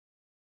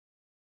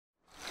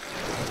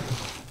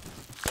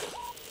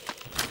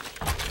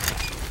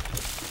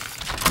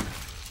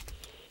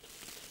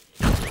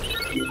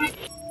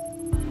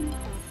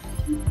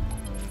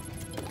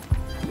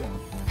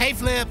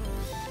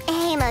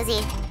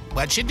Mozi.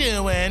 What you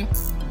doing?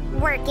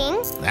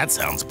 Working. That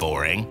sounds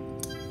boring.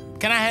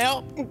 Can I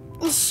help?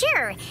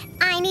 Sure.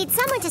 I need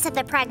someone to set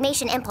the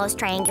Pragmation Impulse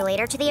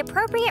Triangulator to the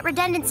appropriate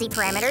redundancy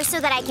parameters so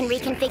that I can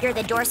reconfigure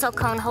the dorsal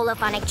cone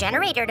holophonic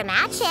generator to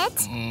match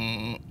it.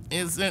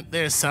 Isn't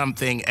there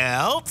something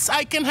else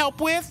I can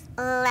help with?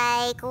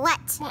 Like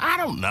what? Well, I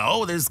don't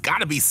know. There's got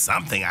to be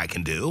something I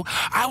can do.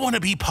 I want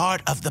to be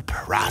part of the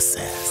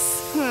process.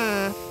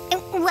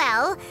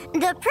 Well,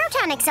 the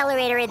proton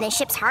accelerator in the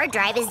ship's hard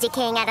drive is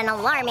decaying at an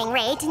alarming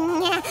rate.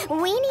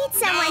 We need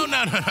someone...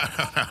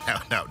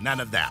 No, none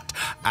of that.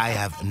 I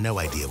have no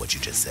idea what you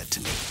just said to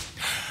me.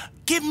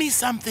 Give me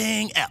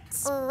something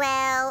else.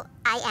 Well,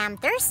 I am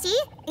thirsty.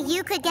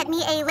 You could get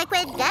me a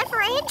liquid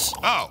beverage.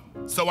 Oh,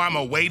 so I'm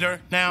a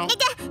waiter now?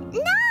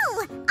 No!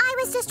 I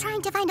was just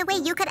trying to find a way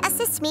you could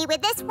assist me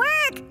with this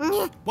work.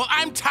 Well,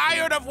 I'm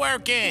tired of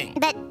working.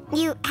 But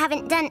you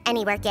haven't done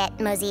any work yet,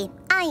 Mozi.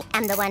 I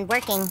am the one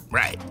working.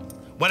 Right.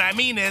 What I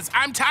mean is,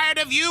 I'm tired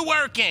of you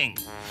working.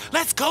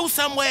 Let's go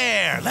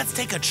somewhere. Let's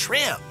take a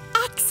trip.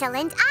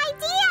 Excellent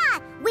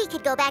idea! We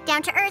could go back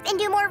down to Earth and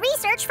do more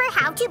research for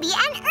how to be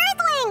an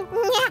Earthling.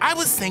 I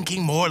was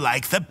thinking more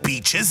like the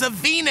beaches of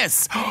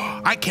Venus.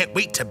 I can't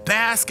wait to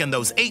bask in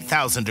those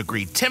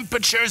 8,000-degree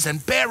temperatures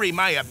and bury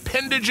my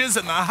appendages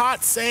in the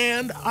hot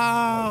sand.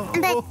 Oh.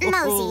 But,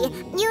 Mozi,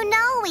 you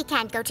know we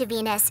can't go to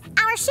Venus.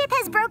 Our ship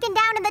has broken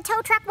down and the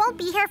tow truck won't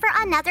be here for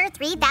another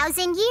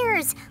 3,000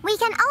 years. We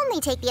can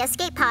only take the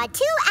escape pod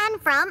to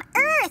and from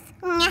Earth.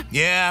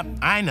 Yeah,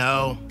 I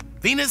know.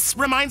 Venus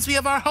reminds me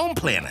of our home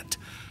planet.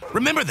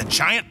 Remember the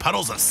giant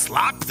puddles of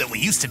slop that we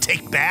used to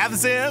take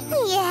baths in?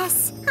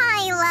 Yes,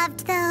 I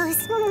loved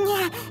those.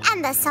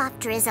 And the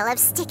soft drizzle of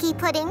sticky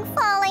pudding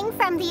falling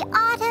from the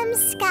autumn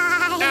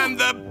sky. And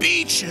the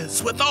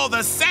beaches with all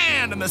the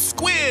sand and the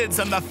squids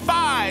and the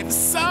 5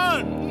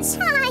 suns.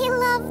 I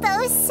love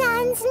those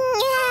suns.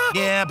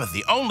 Yeah, but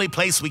the only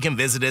place we can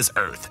visit is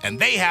Earth, and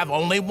they have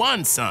only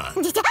one sun.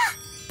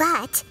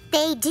 But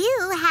they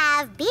do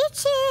have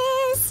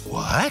beaches.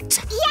 What?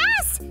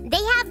 Yes!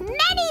 They have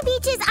many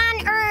beaches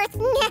on Earth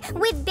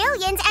with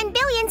billions and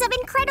billions of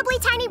incredibly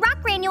tiny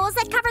rock granules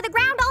that cover the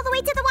ground all the way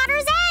to the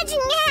water's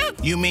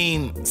edge. You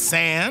mean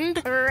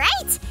sand?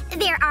 Right!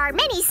 There are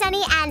many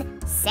sunny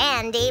and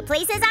sandy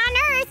places on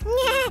Earth.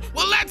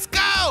 Well, let's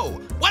go!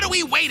 What are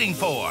we waiting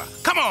for?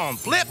 Come on,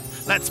 Flip.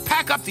 Let's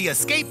pack up the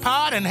escape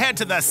pod and head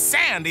to the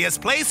sandiest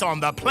place on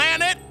the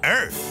planet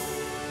Earth.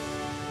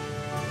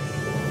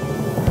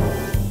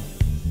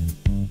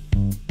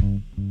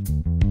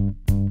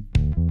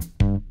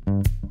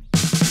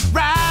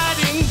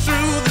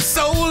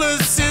 Solar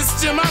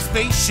system, our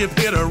spaceship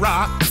hit a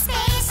rock.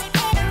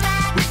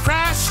 We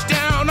crashed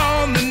down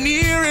on the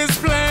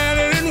nearest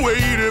planet and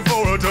waited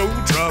for a tow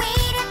truck.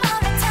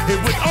 It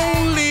would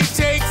only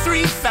take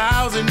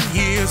 3,000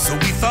 years, so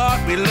we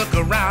thought we'd look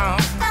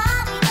around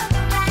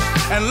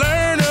and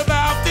learn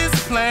about this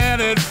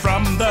planet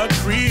from the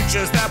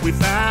creatures that we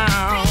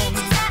found.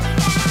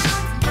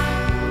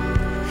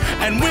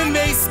 And when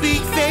they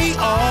speak, they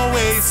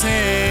always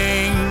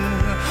sing.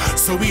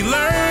 So we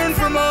learn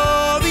from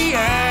all the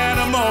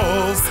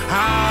animals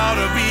how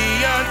to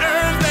be an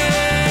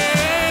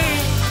Earthling.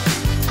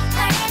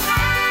 Learning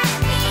how to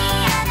be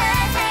an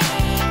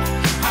Earthling.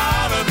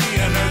 How to be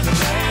an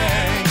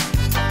Earthling.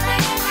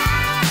 Learning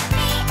how to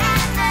be an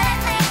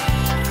Earthling.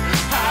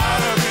 How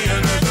to be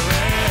an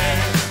Earthling.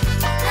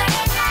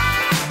 Learning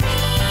how to be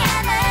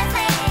an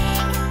Earthling.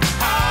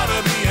 How to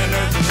be an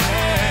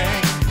Earthling.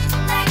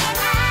 Learning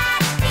how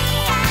to be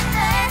an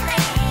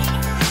Earthling.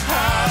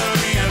 How to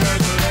be an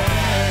Earthling.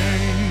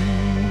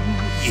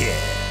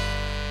 Yeah.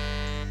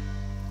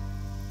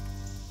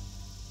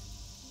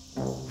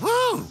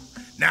 Woo!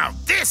 Now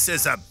this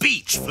is a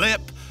beach,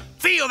 Flip.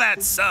 Feel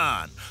that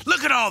sun.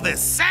 Look at all this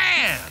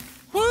sand.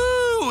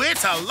 Woo!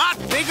 It's a lot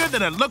bigger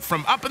than it looked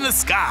from up in the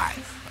sky.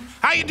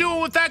 How you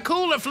doing with that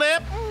cooler,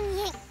 Flip?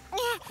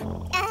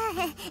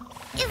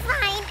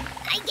 Fine,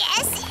 I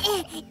guess.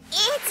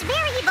 It's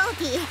very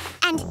bulky.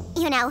 And,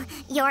 you know,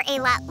 you're a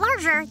lot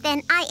larger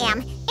than I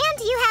am. And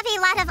you have a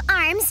lot of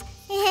arms.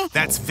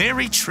 That's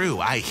very true.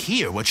 I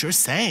hear what you're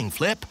saying,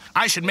 Flip.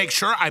 I should make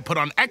sure I put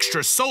on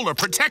extra solar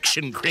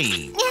protection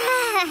cream.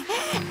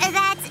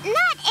 That's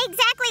not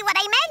exactly what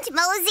I meant,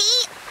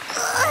 Mozi.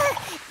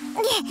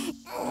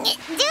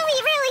 Do we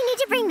really need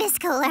to bring this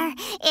cooler?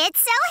 It's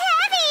so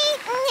heavy.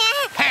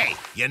 Hey,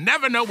 you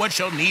never know what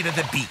you'll need at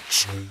the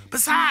beach.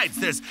 Besides,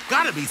 there's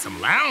gotta be some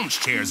lounge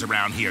chairs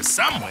around here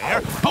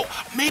somewhere. Oh,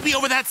 maybe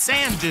over that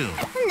sand dune.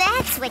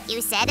 That's what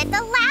you said at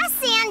the last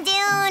sand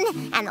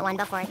dune. And the one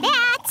before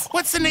that.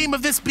 What's the name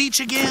of this beach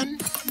again?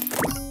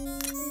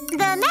 The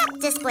map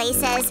display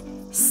says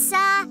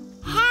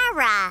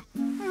Sahara.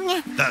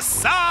 The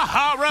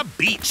Sahara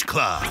Beach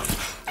Club.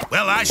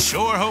 Well, I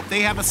sure hope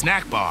they have a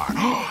snack bar.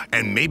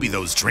 And maybe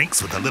those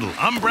drinks with the little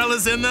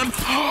umbrellas in them.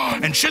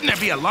 And shouldn't there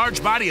be a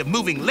large body of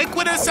moving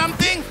liquid or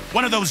something?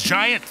 One of those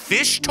giant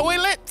fish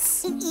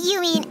toilets?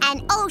 You mean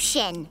an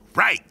ocean?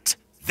 Right,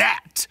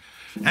 that.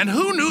 And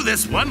who knew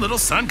this one little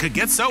sun could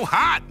get so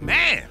hot?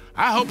 Man,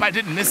 I hope I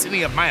didn't miss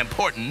any of my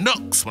important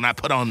nooks when I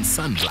put on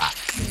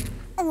sunblock.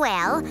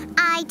 Well,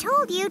 I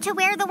told you to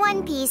wear the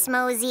one piece,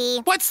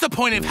 Mozi. What's the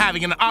point of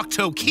having an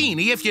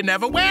octokini if you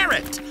never wear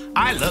it?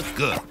 I look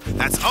good.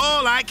 That's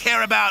all I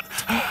care about.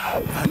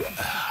 But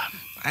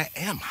I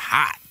am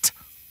hot.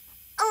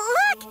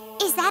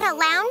 Look! Is that a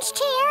lounge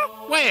chair?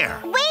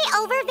 Where? Way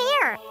over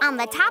there, on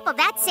the top of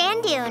that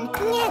sand dune.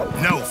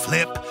 No,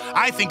 Flip.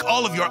 I think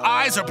all of your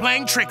eyes are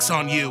playing tricks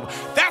on you.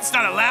 That's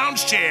not a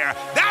lounge chair.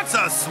 That's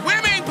a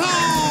swimming pool!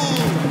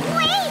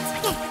 Wait!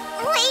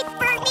 Wait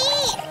for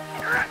me!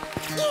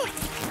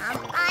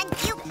 Come on,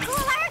 you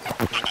cooler!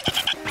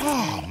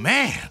 Oh,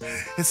 man.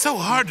 It's so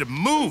hard to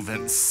move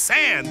in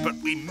sand, but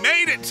we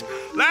made it.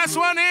 Last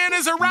one in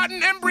is a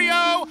rotten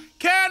embryo.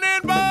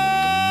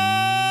 Cannonball!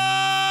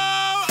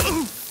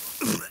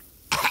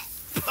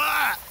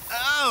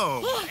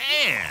 Oh,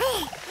 man.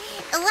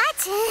 What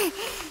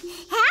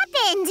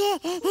happened?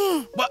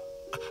 What?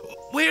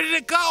 Where did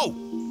it go?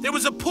 There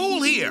was a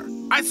pool here.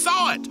 I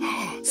saw it.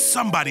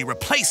 Somebody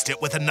replaced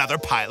it with another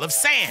pile of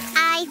sand.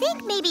 I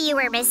think maybe you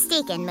were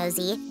mistaken,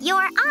 Mozi.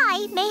 Your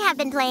eye may have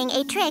been playing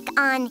a trick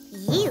on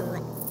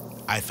you.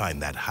 I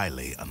find that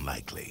highly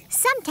unlikely.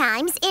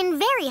 Sometimes, in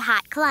very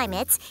hot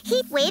climates,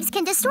 heat waves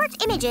can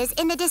distort images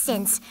in the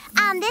distance.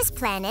 On this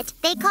planet,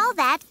 they call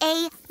that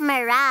a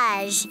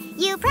mirage.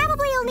 You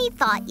probably only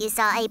thought you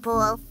saw a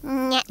pool.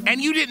 Nyeh.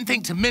 And you didn't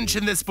think to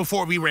mention this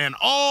before we ran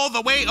all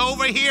the way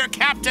over here,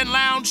 Captain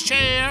Lounge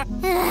Chair?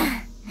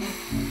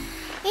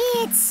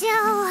 It's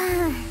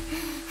so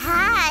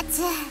hot.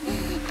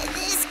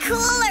 This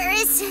cooler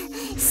is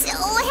so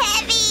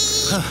heavy.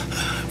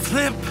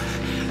 Flip,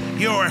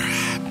 you're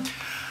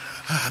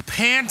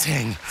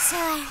panting. So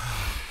are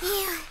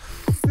you,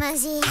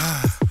 Mozi.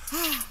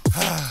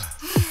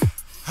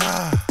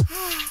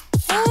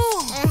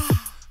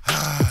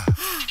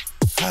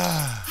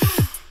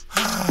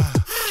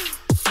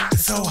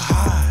 It's so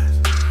hot.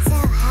 So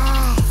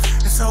hot.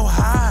 It's so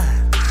hot.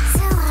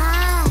 So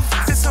hot.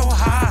 It's so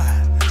hot.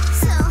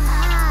 So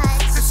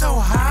hot. It's so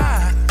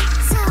hot.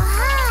 So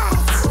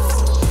hot.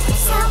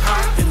 So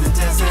hot In the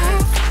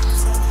desert.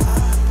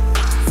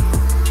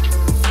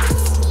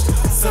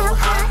 So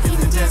hot in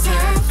the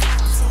desert.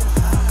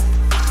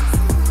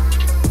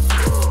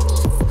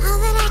 All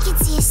that I can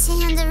see is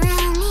sand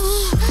around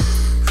me.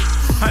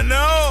 I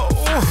know.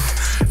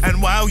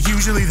 And while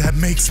usually that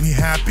makes me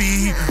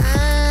happy,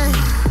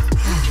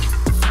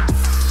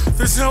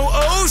 there's no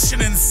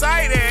ocean in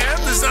sight,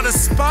 and there's not a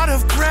spot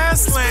of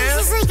grassland.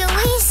 It's like a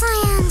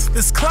wasteland.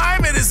 This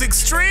climate is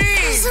extreme.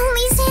 There's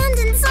only sand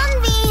and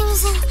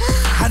sunbeams.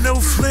 I know,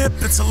 Flip,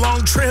 it's a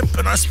long trip,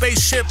 and our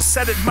spaceship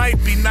said it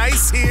might be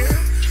nice here.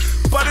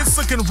 But it's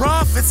looking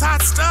rough, it's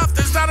hot stuff.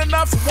 There's not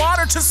enough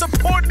water to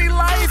support any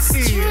life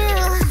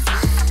here.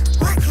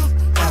 What could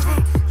ever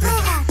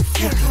live out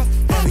here? Could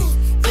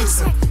anything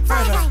survive? I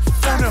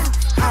don't know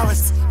how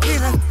it's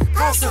even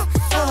possible.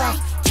 I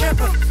can't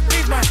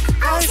believe my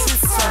eyes.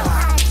 It's so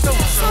hot, so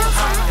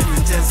hot in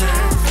the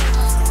desert.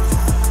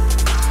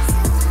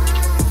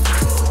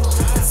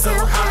 So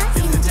hot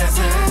in the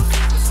desert.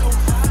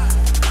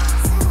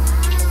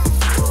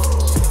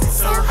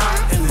 So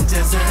hot in the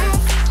desert.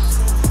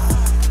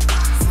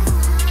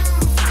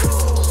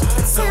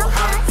 So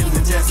hot in the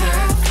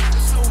desert.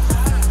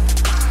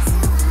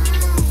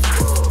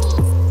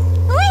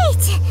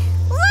 Wait!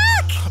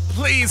 Look!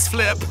 Please,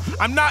 Flip,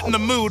 I'm not in the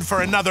mood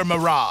for another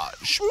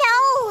mirage.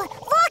 No!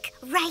 Look!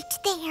 Right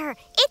there!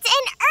 It's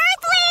an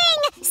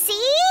Earthling!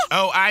 See?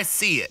 Oh, I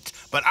see it.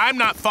 But I'm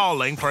not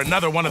falling for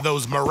another one of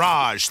those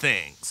mirage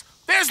things.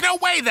 There's no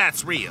way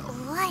that's real.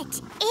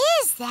 What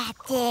is that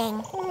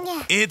thing?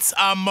 It's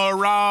a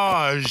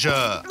mirage.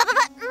 But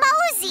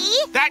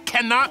Mozi! That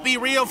cannot be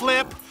real,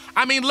 Flip.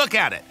 I mean, look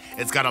at it.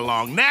 It's got a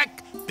long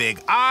neck, big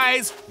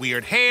eyes,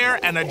 weird hair,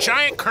 and a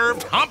giant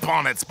curved hump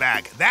on its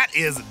back. That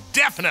is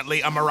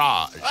definitely a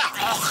mirage.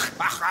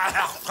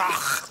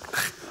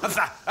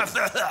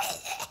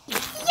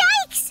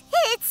 Yikes!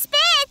 It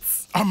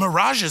spits! A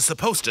mirage is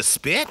supposed to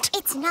spit?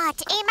 It's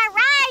not a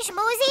mirage,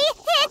 Mozi!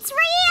 It's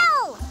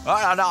real!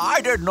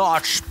 I did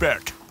not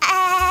spit.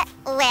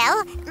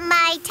 Well,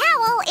 my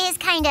towel is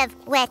kind of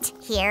wet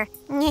here.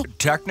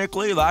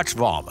 Technically, that's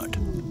vomit.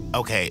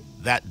 Okay,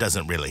 that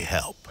doesn't really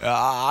help.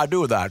 I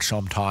do that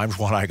sometimes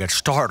when I get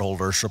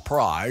startled or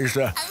surprised.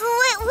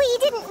 We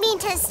didn't mean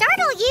to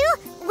startle you.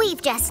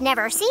 We've just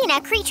never seen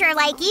a creature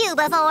like you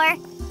before.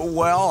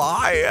 Well,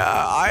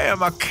 I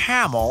am a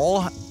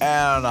camel,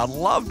 and I'd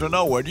love to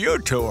know what you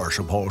two are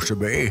supposed to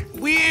be.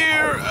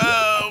 We're,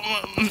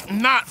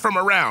 not from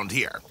around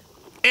here.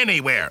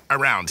 Anywhere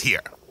around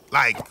here.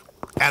 Like,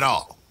 at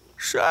all.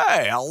 Say,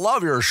 I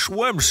love your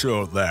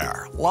swimsuit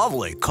there.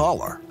 Lovely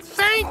color.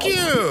 Thank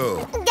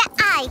you!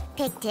 I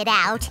picked it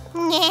out.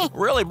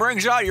 Really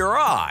brings out your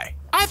eye.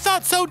 I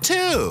thought so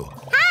too.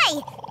 Hi,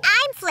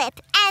 I'm Flip,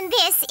 and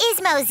this is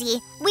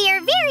Mozi. We are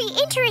very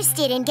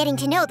interested in getting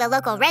to know the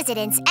local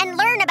residents and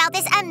learn about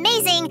this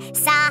amazing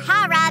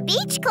Sahara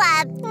Beach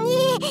Club.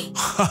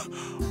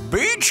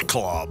 Beach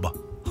club?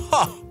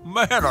 Huh,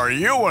 man, are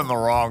you in the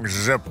wrong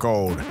zip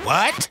code?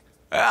 What?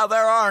 Yeah,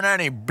 there aren't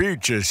any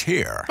beaches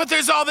here. But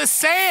there's all this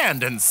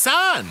sand and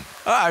sun.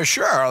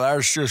 Sure,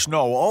 there's just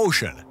no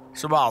ocean.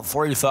 It's about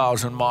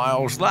 3,000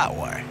 miles that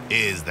way.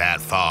 Is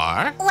that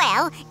far?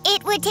 Well,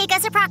 it would take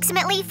us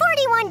approximately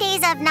 41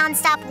 days of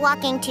nonstop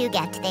walking to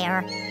get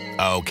there.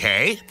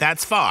 Okay,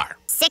 that's far.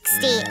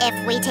 60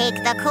 if we take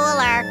the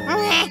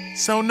cooler.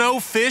 So no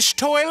fish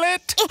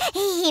toilet?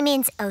 He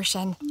means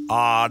ocean.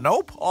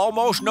 Nope.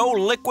 Almost no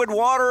liquid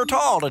water at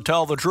all, to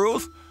tell the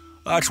truth.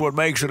 That's what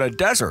makes it a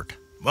desert.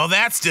 Well,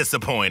 that's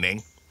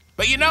disappointing.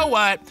 But you know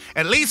what?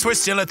 At least we're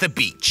still at the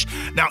beach.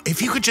 Now,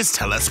 if you could just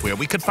tell us where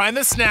we could find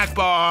the snack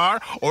bar,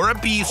 or a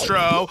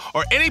bistro,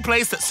 or any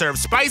place that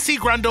serves spicy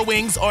grundle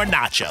wings or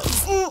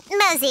nachos.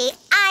 Mozi,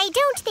 I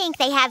don't think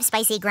they have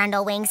spicy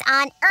grundle wings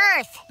on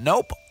Earth.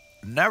 Nope.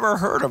 Never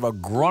heard of a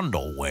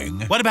grundle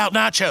wing. What about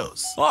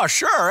nachos? Oh,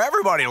 sure.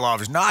 Everybody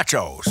loves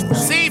nachos.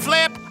 See,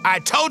 Flip? I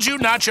told you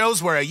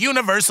nachos were a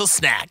universal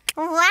snack.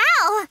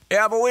 Wow.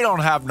 Yeah, but we don't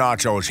have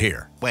nachos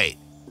here. Wait,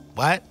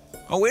 what?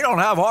 We don't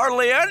have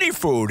hardly any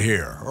food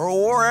here,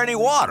 or any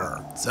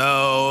water.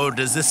 So,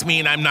 does this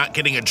mean I'm not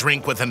getting a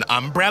drink with an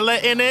umbrella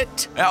in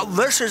it? Now,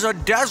 this is a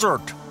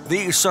desert.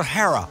 The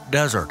Sahara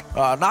Desert.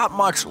 Not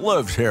much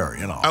lives here,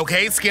 you know.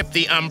 Okay, skip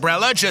the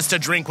umbrella, just a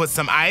drink with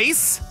some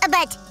ice.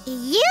 But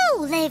you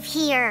live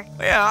here.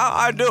 Yeah,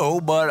 I do,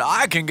 but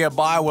I can get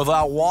by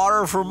without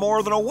water for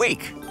more than a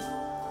week.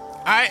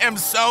 I am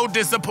so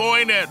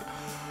disappointed.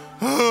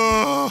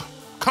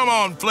 Come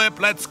on, Flip,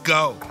 let's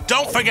go.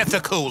 Don't forget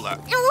the cooler.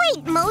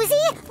 Wait,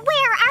 Mozi,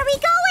 where are we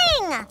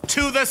going?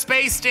 To the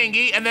space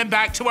dinghy and then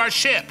back to our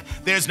ship.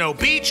 There's no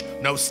beach,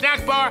 no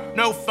snack bar,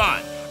 no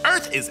fun.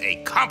 Earth is a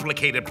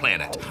complicated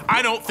planet.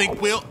 I don't think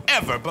we'll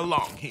ever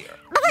belong here.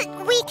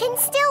 But we can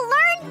still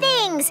learn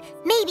things.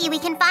 Maybe we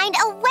can find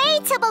a way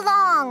to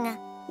belong.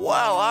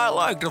 Well, I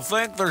like to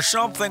think there's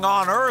something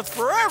on Earth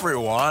for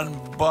everyone,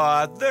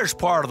 but this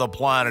part of the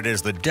planet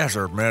is the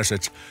desert, miss.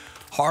 It's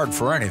hard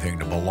for anything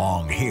to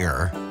belong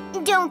here.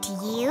 Don't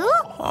you?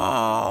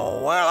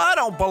 Oh, well, I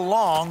don't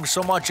belong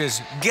so much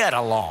as get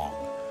along.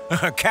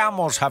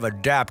 Camels have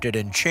adapted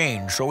and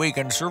changed so we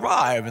can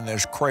survive in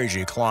this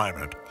crazy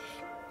climate.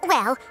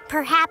 Well,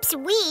 perhaps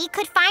we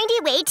could find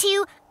a way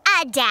to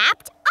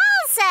adapt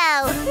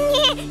also.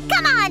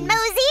 Come on,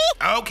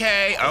 Mozi.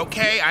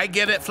 Okay, I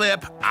get it,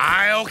 Flip.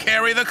 I'll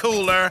carry the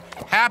cooler.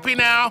 Happy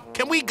now?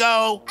 Can we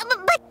go?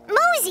 But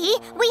Mozi,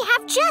 we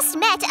have just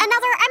met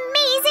another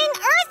amazing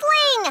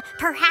Earthling.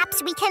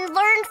 Perhaps we can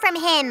learn from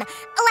him.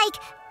 Like,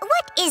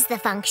 what is the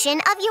function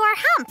of your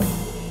hump?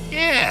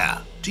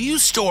 Yeah. Do you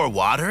store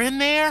water in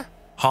there?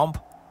 Hump?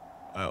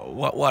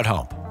 What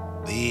hump?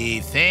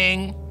 The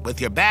thing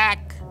with your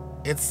back.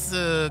 It's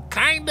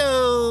kind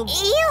of...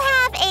 You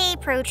have a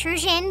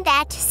protrusion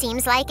that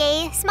seems like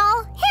a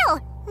small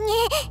hill.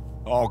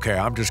 Okay,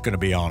 I'm just gonna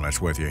be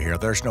honest with you here.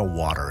 There's no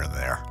water in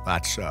there.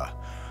 That's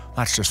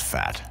just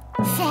fat.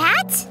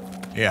 Fat?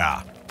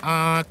 Yeah.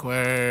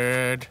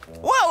 Awkward.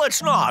 Well,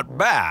 it's not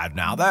bad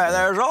now.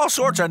 There's all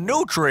sorts of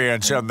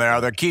nutrients in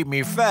there that keep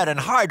me fed and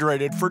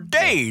hydrated for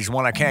days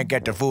when I can't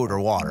get to food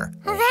or water.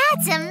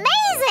 That's amazing.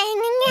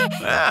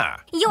 Yeah.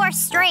 Your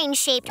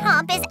strange-shaped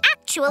hump is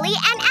actually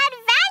an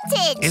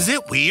advantage. Is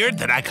it weird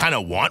that I kind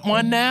of want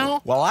one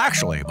now? Well,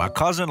 actually, my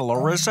cousin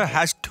Larissa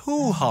has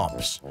 2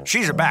 humps.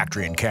 She's a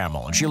Bactrian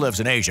camel, and she lives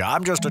in Asia.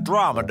 I'm just a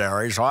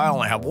dromedary, so I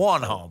only have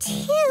 1 hump.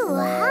 2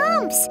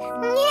 humps?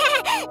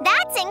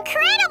 That's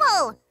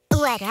incredible.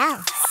 What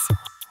else?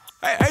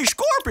 Hey,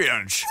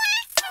 scorpions!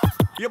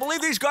 You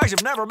believe these guys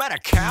have never met a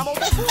camel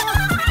before?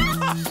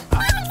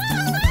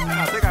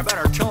 I think I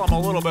better tell them a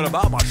little bit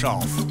about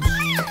myself.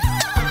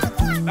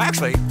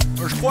 Actually,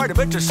 there's quite a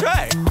bit to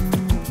say.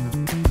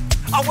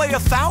 I weigh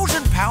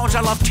 1,000 pounds.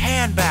 I love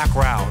tan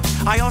backgrounds.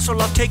 I also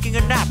love taking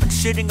a nap and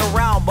sitting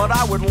around, but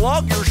I would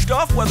lug your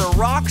stuff, whether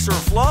rocks or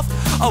fluff,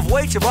 of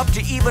weights of up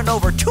to even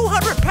over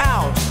 200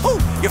 pounds. Ooh,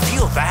 you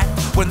feel that?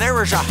 When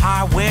there is a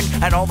high wind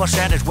and all the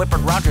sand is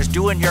whipping around just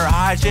doing your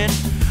eyes in?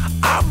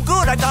 I'm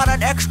good. I got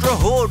an extra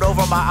hood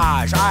over my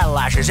eyes.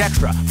 Eyelashes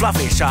extra,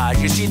 fluffy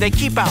size. You see, they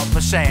keep out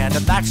the sand,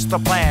 and that's the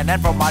plan. And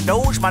from my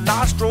nose, my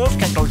nostrils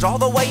can goes all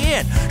the way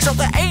in. So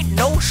there ain't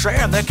no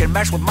sand that can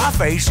mess with my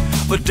face.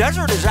 The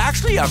desert is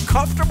actually a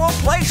comfortable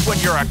place when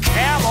you're a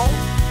camel.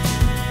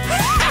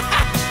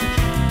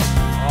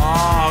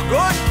 Oh,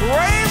 good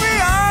gravy,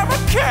 I'm a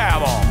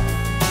camel.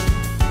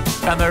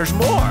 And there's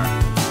more.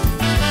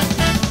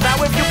 Now,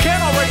 if you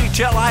can't already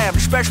tell, I am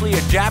specially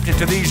adapted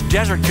to these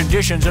desert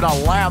conditions in a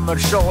land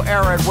that's so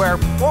arid where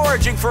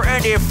foraging for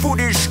any food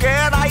is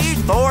scarce. I eat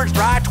thorns,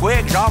 dry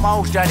twigs,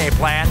 almost any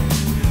plant.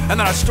 And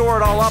then I store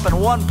it all up in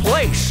one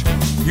place.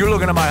 You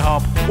looking at my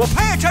hump? Well,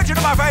 pay attention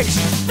to my face.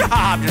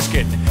 I'm just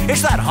kidding.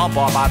 It's that hump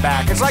on my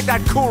back. It's like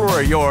that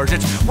cooler of yours.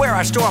 It's where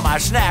I store my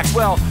snacks.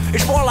 Well,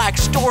 it's more like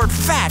stored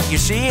fat, you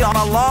see. On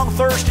a long,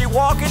 thirsty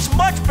walk, it's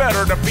much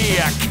better to be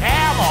a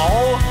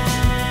camel.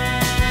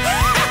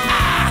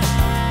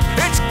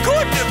 It's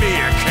good to be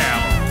a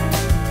camel.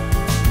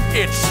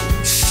 It's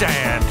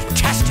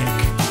sandtastic.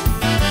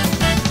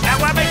 Now,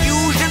 I've been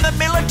used in the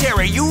military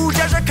emissary, used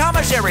as a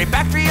commissary,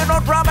 Bactrian or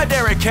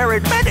dromedary,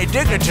 carried many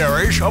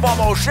dignitaries of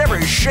almost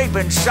every shape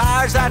and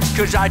size. That's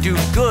 'cause I do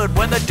good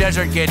when the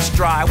desert gets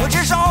dry, which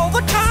is all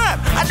the time.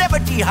 I never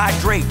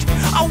dehydrate.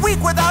 A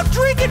week without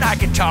drinking I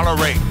can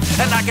tolerate.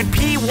 And I can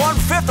pee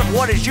 1/5 of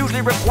what is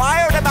usually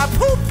required, and my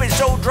poop is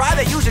so dry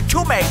they use it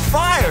to make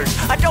fires.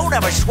 I don't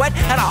ever sweat,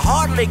 and I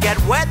hardly get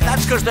wet.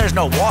 That's 'cause there's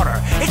no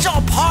water. It's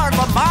all part of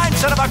the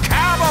mindset of a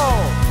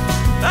camel.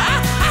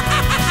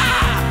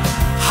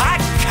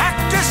 Hot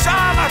cactus,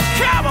 I'm a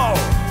camel.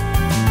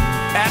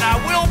 And I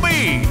will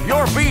be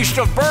your beast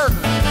of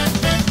burden.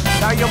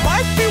 Now, you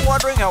might be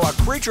wondering how a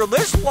creature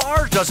this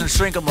large doesn't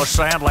sink in the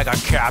sand like a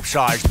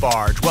capsized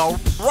barge. Well,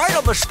 right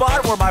on the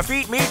spot where my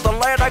feet meet the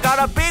land, I got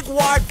a big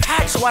wide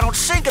patch so I don't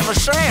sink in the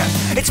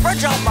sand. It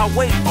spreads out my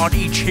weight on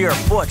each here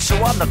foot, so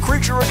I'm the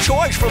creature of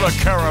choice for the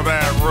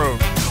caravan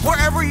route.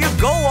 Wherever you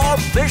go on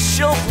this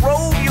Silk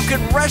Road, you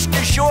can rest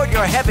assured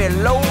your heavy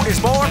load is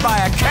borne by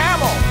a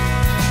camel.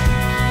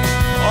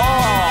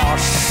 Oh,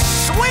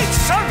 sweet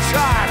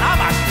sunshine,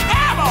 I'm a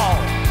camel!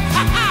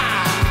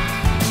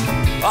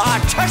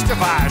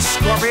 Testify,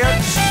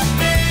 scorpions!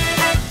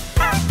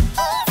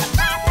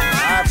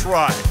 That's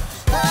right.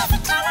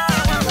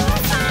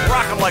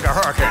 Rock 'em like a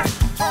hurricane.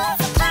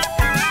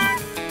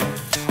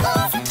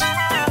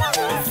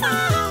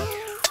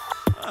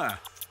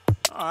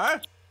 All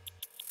right.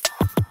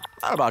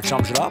 That about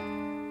sums it up.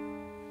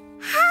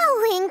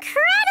 How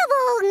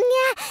incredible!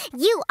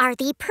 You are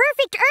the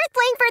perfect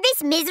Earthling for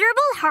this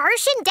miserable,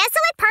 harsh, and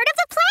desolate part of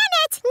the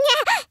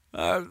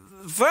planet!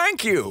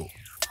 Thank you.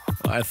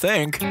 I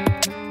think.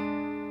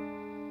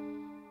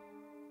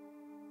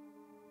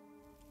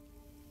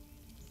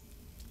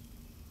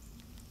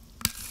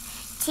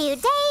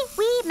 Today,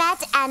 we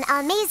met an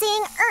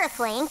amazing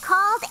Earthling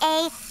called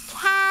a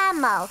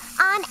Camel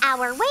on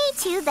our way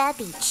to the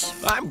beach.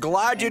 I'm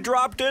glad you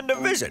dropped in to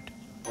visit.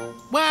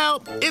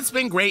 Well, it's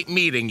been great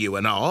meeting you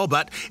and all,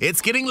 but it's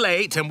getting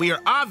late and we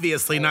are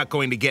obviously not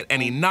going to get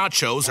any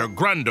nachos or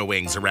grundo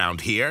wings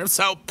around here,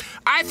 so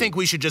I think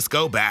we should just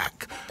go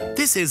back.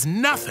 This is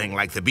nothing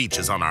like the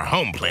beaches on our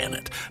home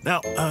planet.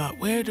 Now,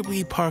 where did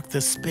we park the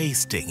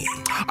space dinghy?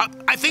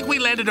 I think we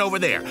landed over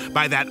there,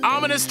 by that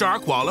ominous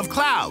dark wall of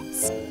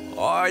clouds.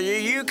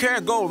 You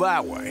can't go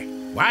that way.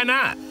 Why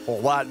not?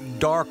 Well, that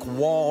dark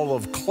wall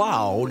of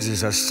clouds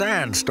is a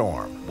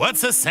sandstorm.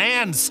 What's a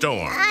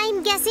sandstorm?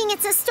 I'm guessing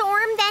it's a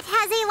storm that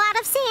has a lot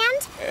of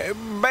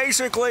sand?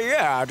 Basically,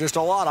 yeah, just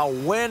a lot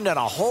of wind and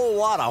a whole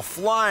lot of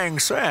flying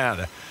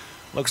sand.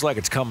 Looks like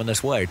it's coming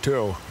this way,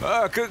 too.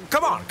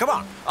 Come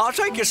on. I'll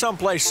take you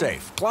someplace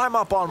safe. Climb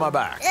up on my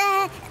back.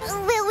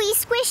 Will we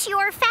squish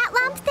your fat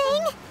lump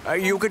thing?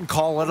 You can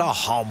call it a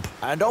hump.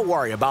 And don't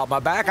worry about my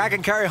back. I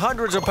can carry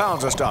hundreds of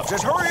pounds of stuff.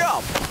 Just hurry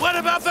up. What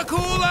about the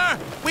cooler?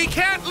 We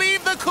can't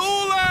leave the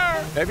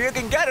cooler! If you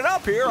can get it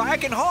up here, I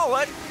can haul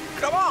it.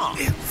 Come on.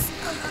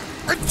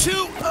 It's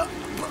too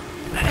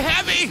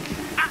heavy.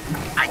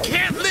 I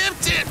can't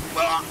lift it.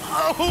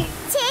 Oh.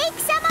 Take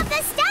some of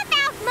the stuff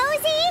out,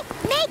 Mozi.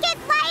 Make it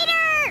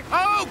lighter.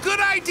 Oh, good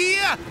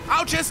idea.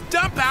 I'll just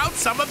dump out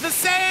some of the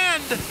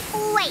sand.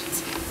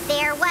 Wait,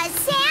 there was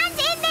sand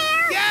in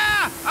there?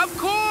 Yeah, of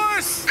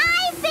course.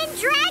 I've been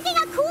dragging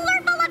a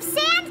cooler full of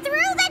sand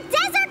through the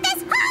desert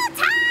this whole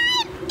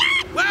time.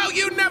 Well,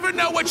 you never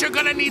know what you're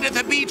gonna need at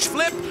the beach,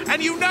 Flip,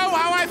 and you know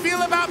how I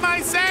feel about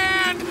my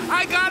sand.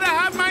 I gotta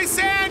have my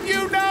sand,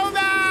 you know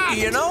that.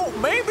 You know,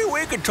 maybe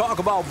we could talk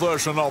about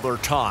this another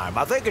time.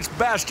 I think it's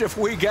best if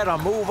we get a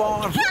move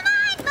on. Come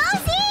on,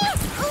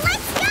 Mozi!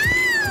 Let's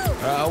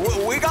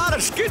go! We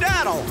gotta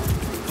skedaddle.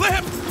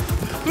 Flip,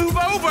 move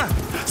over.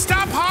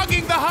 Stop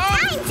hogging the hog.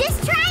 I'm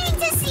just trying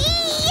to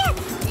see!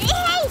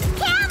 Hey,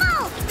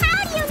 Camel!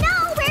 How do you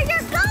know where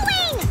you're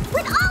going?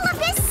 With all of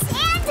this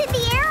sand in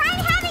the air,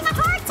 I'm having a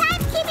hard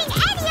time keeping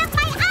any of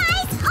my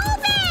eyes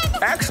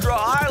open! Extra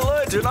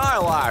eyelids and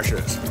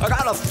eyelashes. I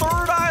got a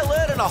third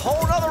eyelid and a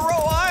whole nother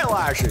row of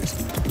eyelashes.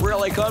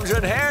 Really comes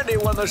in handy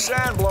when the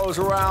sand blows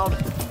around.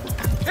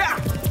 Yeah!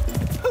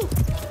 Hoo.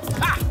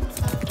 Ha.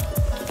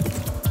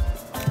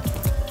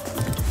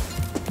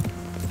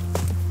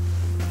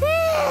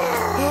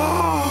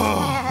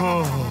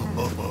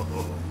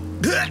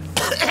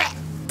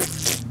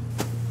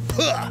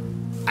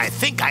 I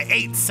think I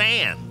ate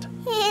sand.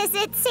 Is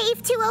it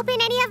safe to open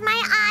any of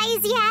my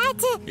eyes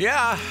yet?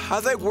 Yeah,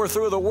 I think we're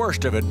through the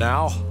worst of it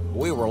now.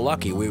 We were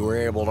lucky we were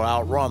able to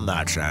outrun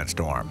that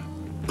sandstorm.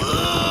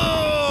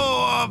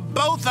 Ugh,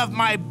 both of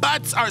my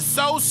butts are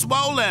so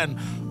swollen.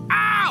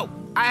 Ow!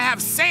 I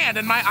have sand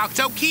in my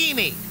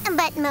octokini.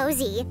 But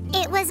Mozi,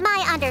 it was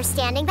my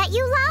understanding that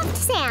you loved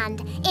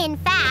sand. In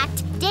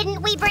fact,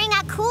 didn't we bring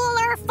a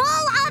cooler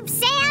full of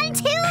sand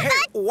to Hey,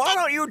 the... why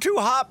don't you two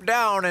hop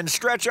down and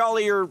stretch all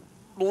of your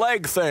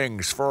leg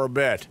things for a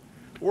bit?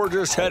 We're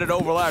just headed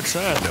over that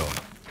sand dune.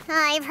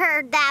 I've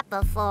heard that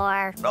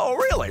before. No,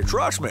 really,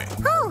 trust me.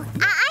 Oh,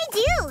 I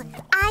do.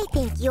 I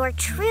think you're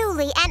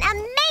truly an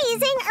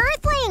amazing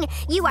Earthling.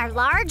 You are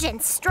large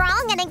and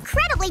strong and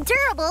incredibly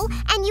durable,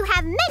 and you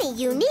have many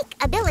unique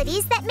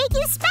abilities that make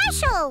you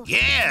special.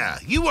 Yeah,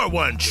 you are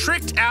one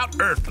tricked-out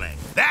Earthling.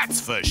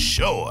 That's for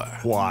sure.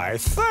 Why,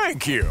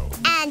 thank you.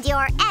 And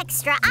your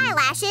extra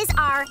eyelashes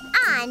are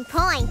on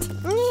point.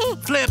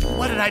 Flip,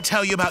 what did I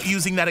tell you about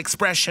using that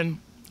expression?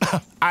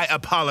 I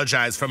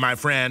apologize for my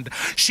friend.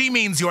 She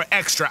means your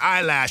extra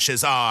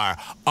eyelashes are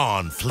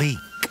on fleek.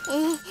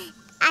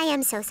 I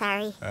am so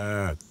sorry.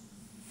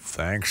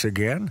 Thanks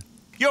again.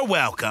 You're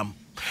welcome.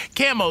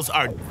 Camels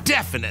are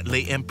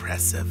definitely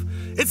impressive.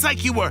 It's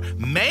like you were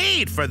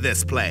made for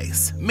this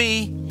place.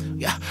 Me,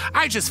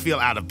 I just feel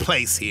out of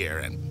place here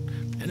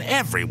and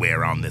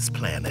everywhere on this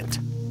planet.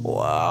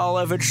 Well,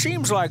 if it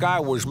seems like I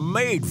was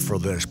made for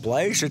this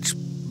place, it's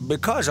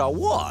because I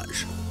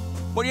was.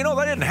 Well, you know,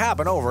 that didn't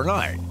happen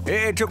overnight.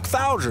 It took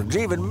thousands,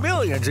 even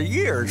millions of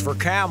years for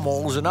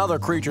camels and other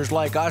creatures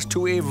like us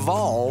to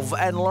evolve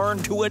and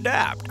learn to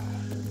adapt.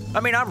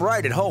 I mean, I'm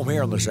right at home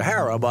here in the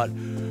Sahara, but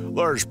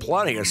there's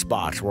plenty of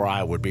spots where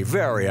I would be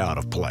very out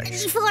of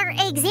place. For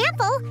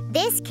example,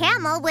 this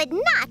camel would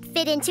not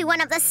fit into one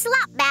of the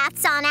slop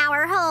baths on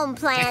our home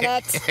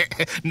planet.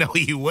 No,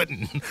 he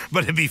wouldn't,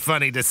 but it'd be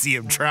funny to see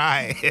him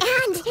try.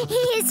 And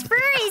his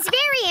fur is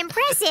very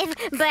impressive,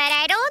 but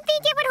I don't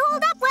think it would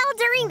hold up well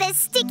during the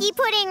sticky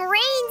pudding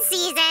rain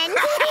season.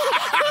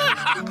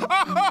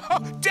 Oh,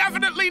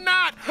 definitely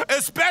not,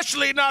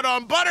 especially not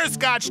on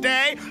Butterscotch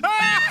Day. Yeah,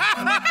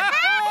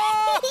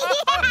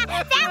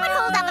 that would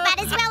hold up about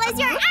as well as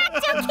your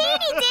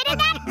Octokini did in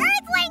that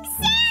Earthling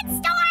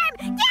sandstorm.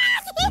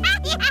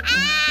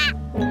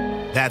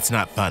 That's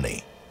not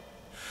funny.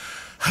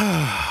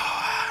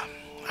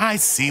 I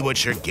see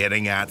what you're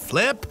getting at,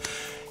 Flip.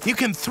 You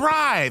can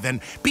thrive and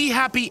be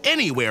happy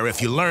anywhere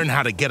if you learn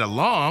how to get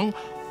along,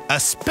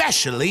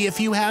 especially if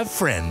you have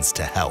friends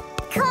to help.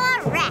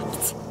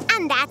 Correct.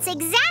 And that's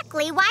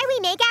exactly why we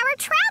make our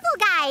travel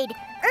guide.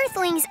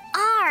 Earthlings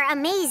are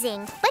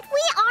amazing, but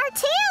we are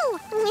too.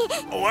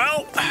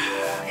 Well,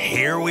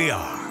 here we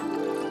are.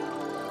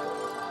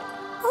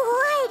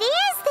 What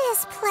is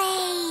this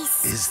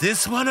place? Is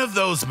this one of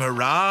those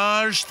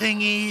mirage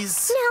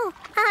thingies? No,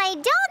 I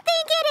don't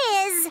think it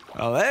is.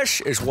 Now,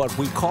 this is what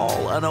we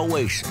call an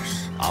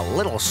oasis, a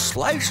little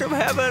slice of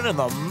heaven in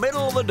the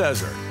middle of the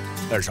desert.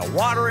 There's a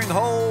watering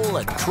hole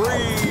and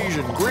trees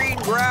and green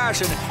grass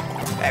and...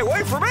 Hey,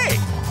 wait for me!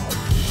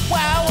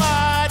 Well,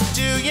 what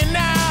do you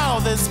know?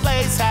 This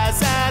place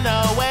has an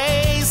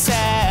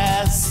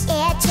oasis.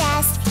 It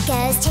just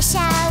goes to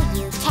show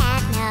you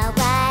can't know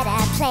what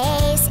a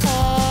place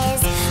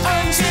is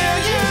Until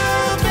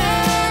you've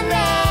been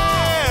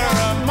there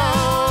a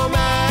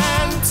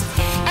moment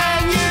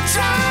and you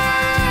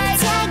try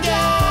to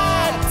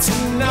get to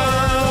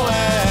know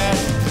it.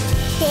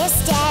 This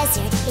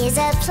desert is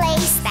a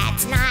place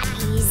that's not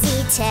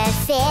easy to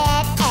fit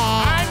in.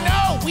 I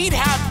know we'd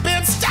have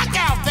been stuck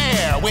out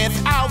there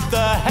without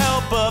the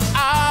help of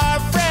our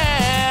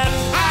friend.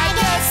 I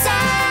guess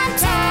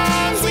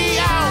sometimes we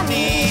all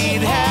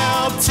need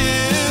help to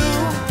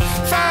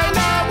find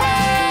our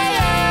way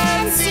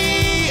and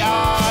see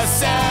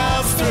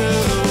ourselves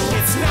through.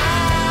 It's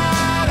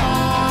not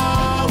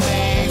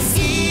always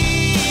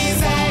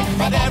easy,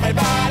 but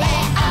everybody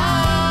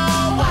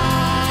all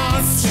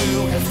wants to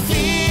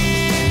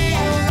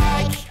feel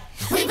like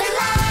we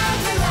belong,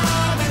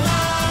 belong,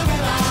 belong,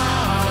 belong.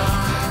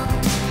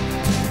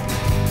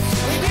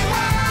 We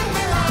belong,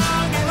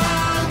 belong,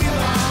 belong,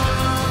 belong.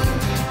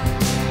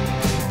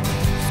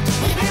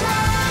 We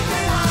belong,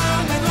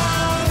 belong,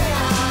 belong,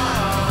 belong.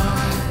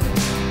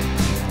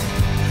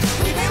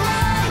 We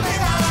belong,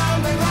 belong,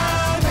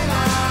 belong,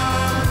 belong.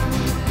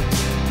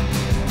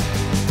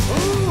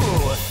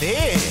 Ooh,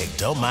 Fig,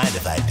 don't mind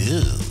if I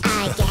do.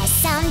 I guess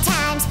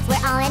sometimes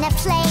we're all in a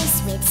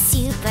place with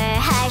super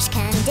harsh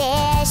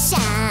conditions.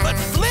 But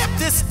Flip,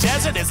 this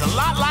desert is a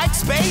lot like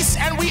space,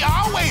 and we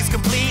always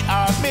complete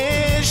our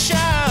mission.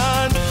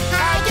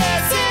 I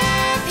guess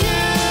if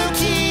you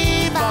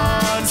keep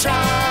on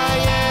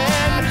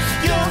trying,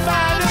 you'll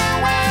find a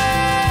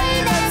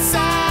way that's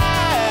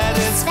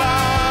satisfying.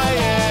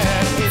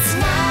 It's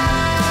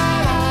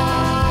not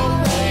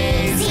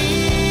always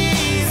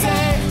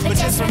easy, but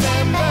just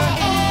remember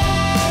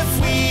if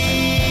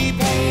we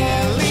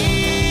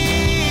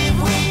believe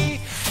we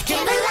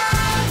can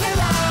belong,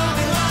 belong,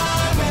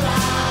 belong,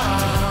 belong.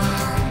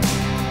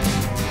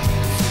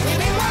 We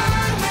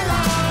belong,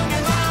 belong,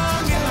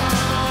 belong, belong.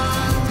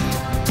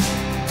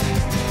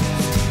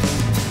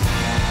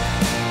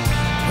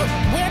 But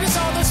where does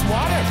all this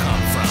water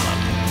come from?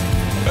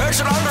 It's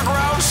an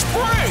underground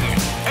spring.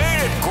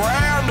 Ain't it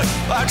grand?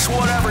 That's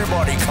what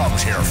everybody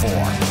comes here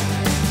for.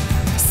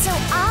 So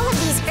all of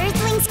these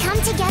Earthlings come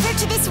together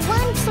to this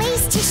one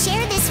place to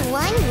share this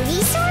one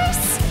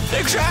resource?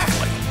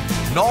 Exactly.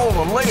 Noel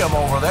and Liam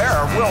over there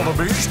are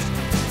wildebeest,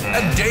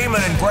 and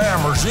Damon and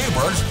Graham are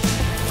zebras,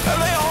 and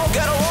they all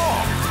get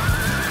along.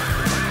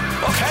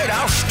 Okay,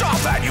 now stop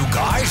that, you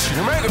guys.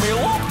 You're making me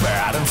look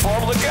bad in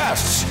front of the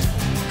guests.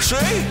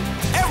 See?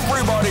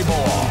 everybody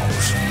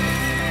belongs.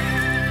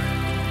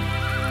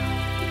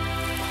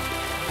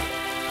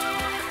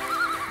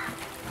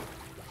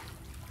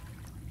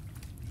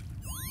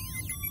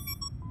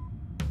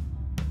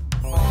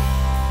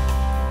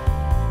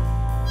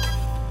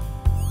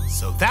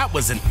 So that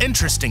was an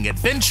interesting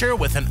adventure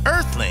with an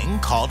Earthling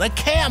called a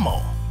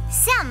camel.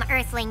 Some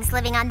Earthlings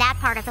living on that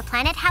part of the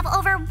planet have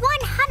over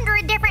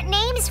 100 different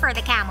names for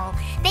the camel.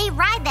 They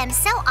ride them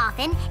so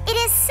often, it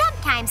is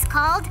sometimes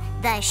called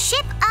the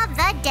ship of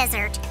the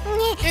desert.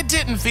 It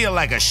didn't feel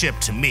like a ship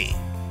to me,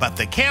 but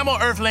the camel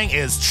Earthling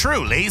is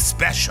truly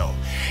special.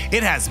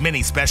 It has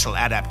many special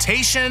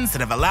adaptations that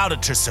have allowed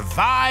it to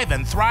survive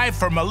and thrive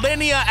for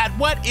millennia at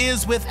what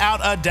is without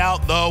a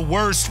doubt the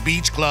worst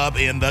beach club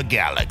in the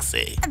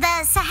galaxy.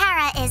 The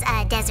Sahara is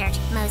a desert,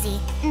 Mozi,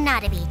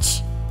 not a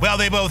beach. Well,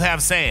 they both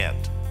have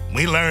sand.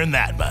 We learned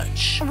that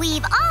much.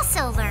 We've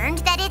also learned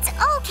that it's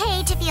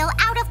okay to feel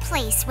out of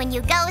place when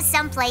you go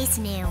someplace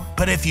new.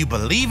 But if you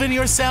believe in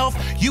yourself,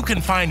 you can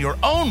find your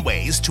own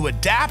ways to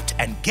adapt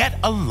and get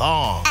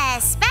along.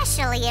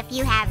 Especially if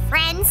you have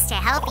friends to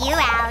help you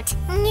out.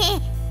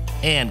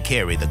 And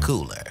carry the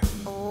cooler.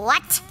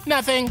 What?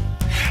 Nothing.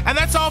 And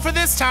that's all for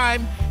this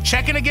time.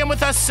 Check in again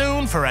with us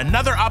soon for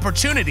another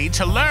opportunity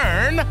to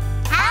learn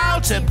how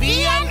to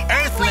be an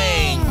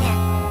Earthling.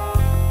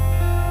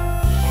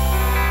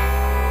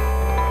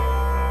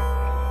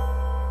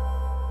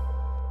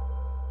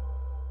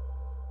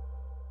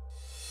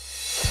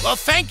 Well,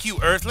 thank you,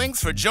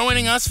 Earthlings, for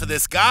joining us for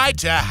this guide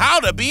to how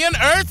to be an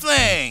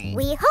Earthling.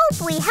 We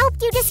hope we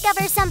helped you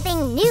discover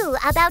something new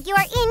about your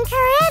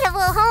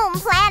incredible home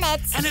planet.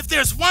 And if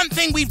there's one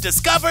thing we've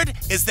discovered,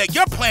 is that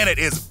your planet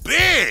is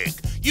big.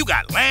 You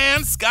got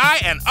land, sky,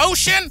 and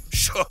ocean?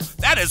 Sure,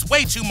 that is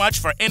way too much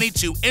for any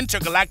two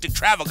intergalactic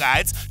travel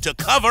guides to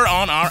cover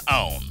on our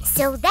own.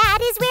 So that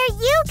is where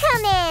you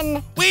come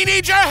in. We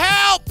need your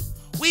help!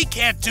 We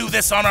can't do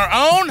this on our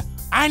own.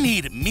 I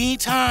need me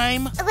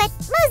time. What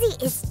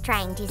Mozi is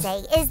trying to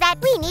say is that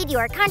we need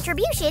your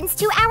contributions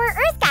to our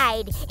Earth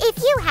Guide.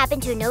 If you happen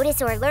to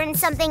notice or learn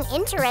something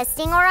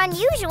interesting or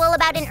unusual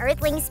about an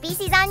Earthling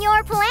species on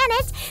your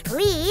planet,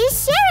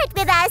 please share it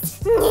with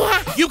us.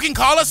 You can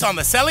call us on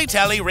the Selly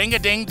Telly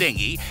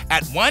Ring-a-Ding-Dingy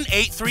at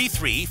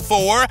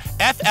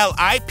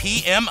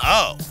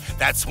 1-833-4-FLIPMO.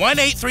 That's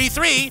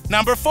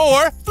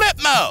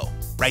 1-833-4-FLIPMO.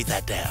 Write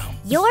that down.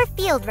 Your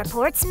field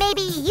reports may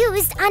be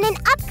used on an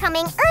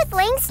upcoming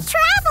Earthlings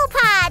travel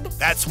pod.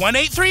 That's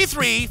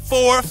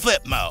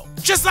 1-833-4-FLIPMO.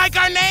 Just like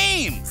our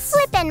names.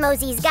 Flip and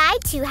Mozi's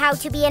Guide to How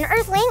to Be an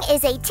Earthling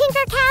is a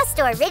Tinkercast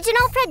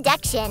original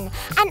production.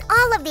 And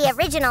all of the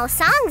original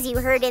songs you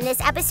heard in this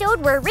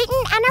episode were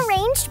written and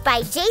arranged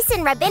by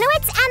Jason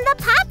Rabinowitz and the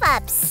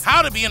Pop-Ups.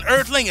 How to Be an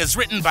Earthling is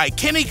written by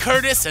Kenny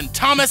Curtis and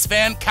Thomas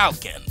Van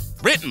Kalken.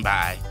 Written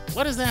by...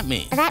 What does that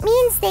mean? That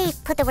means they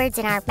put the words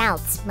in our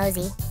mouths,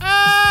 Mozi.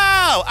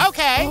 Oh,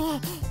 okay.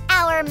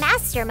 Our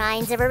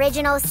masterminds of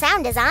original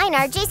sound design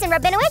are Jason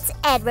Rabinowitz,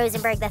 Ed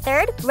Rosenberg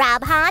III,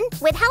 Rob Hahn,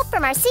 with help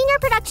from our senior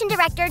production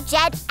director,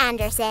 Jed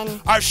Anderson.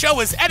 Our show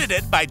is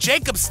edited by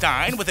Jacob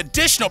Stein with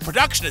additional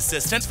production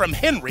assistance from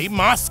Henry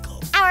Moskal.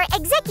 Our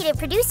executive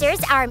producers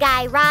are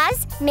Guy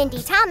Raz,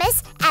 Mindy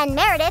Thomas, and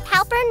Meredith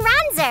Halpern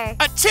Ranzer.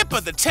 A tip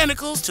of the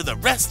tentacles to the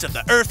rest of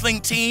the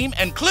Earthling team,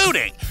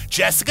 including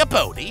Jessica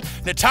Bodie,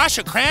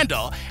 Natasha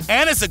Crandall,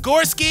 Anna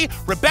Zagorski,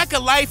 Rebecca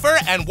Leifer,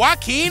 and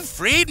Joaquin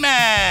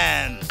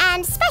Friedman.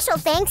 And special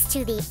thanks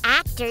to the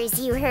actors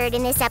you heard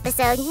in this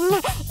episode,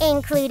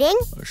 including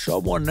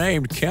Someone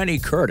named Kenny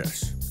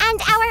Curtis.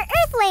 and our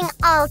Earthling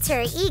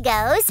alter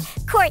egos,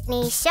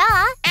 Courtney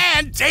Shaw,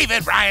 And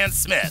David Ryan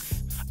Smith.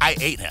 I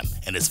ate him,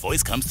 and his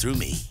voice comes through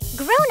me.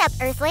 Grown-up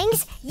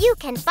Earthlings. You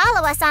can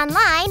follow us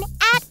online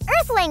at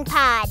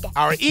EarthlingPod.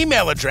 Our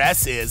email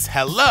address is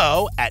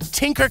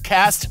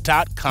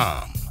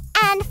hello@tinkercast.com.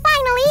 And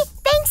finally,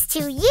 thanks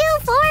to you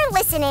for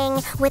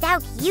listening.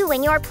 Without you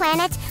and your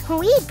planet,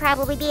 we'd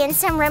probably be in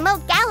some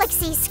remote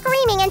galaxy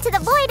screaming into the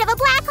void of a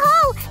black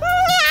hole.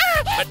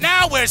 But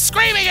now we're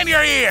screaming in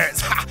your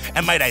ears. Ha!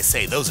 And might I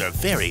say, those are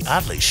very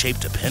oddly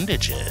shaped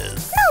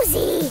appendages.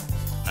 Mozi!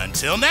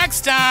 Until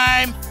next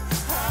time.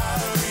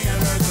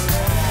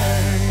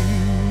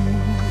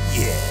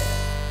 Yeah.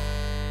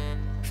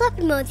 Flip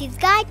and Mozi's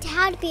Guide to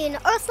How to Be an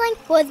Earthling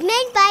was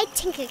made by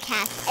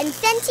Tinkercast and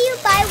sent to you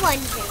by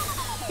Wonder.